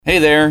Hey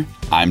there,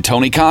 I'm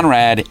Tony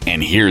Conrad,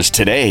 and here's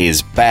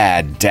today's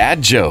bad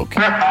dad joke.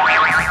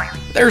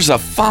 There's a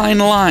fine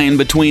line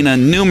between a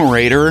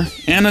numerator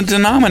and a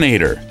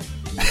denominator,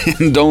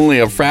 and only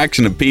a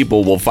fraction of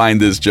people will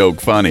find this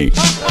joke funny.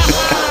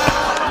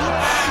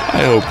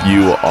 I hope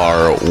you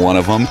are one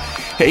of them.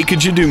 Hey,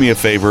 could you do me a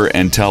favor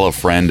and tell a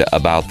friend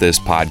about this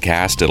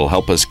podcast? It'll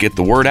help us get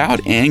the word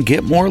out and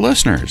get more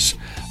listeners.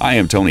 I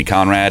am Tony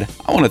Conrad.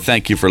 I want to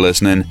thank you for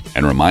listening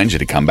and remind you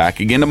to come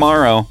back again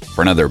tomorrow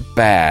for another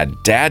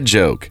bad dad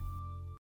joke.